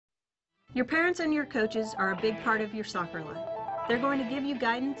Your parents and your coaches are a big part of your soccer life. They're going to give you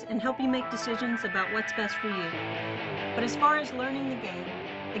guidance and help you make decisions about what's best for you. But as far as learning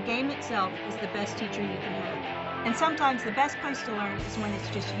the game itself is the best teacher you can have. And sometimes the best place to learn is when it's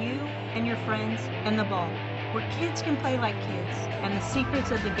just you and your friends and the ball, where kids can play like kids and the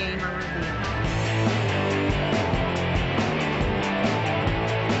secrets of the game are revealed.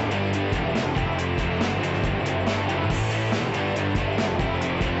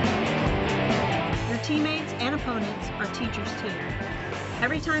 Teammates and opponents are teachers too.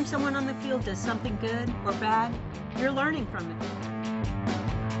 Every time someone on the field does something good or bad, you're learning from it.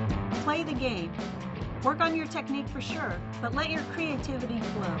 Play the game. Work on your technique for sure, but let your creativity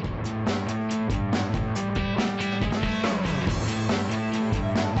flow.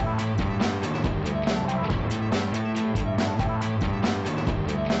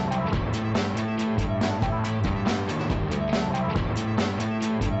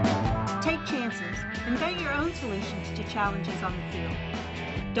 Invent your own solutions to challenges on the field.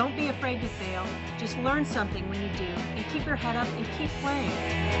 Don't be afraid to fail. Just learn something when you do, and keep your head up and keep playing.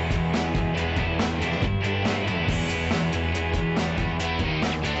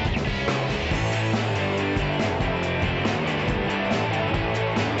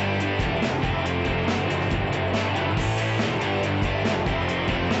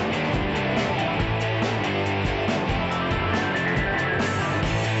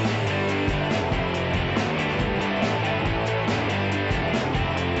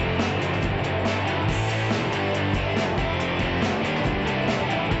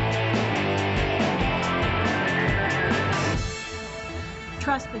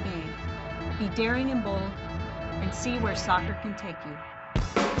 Trust the game, be daring and bold, and see where soccer can take you.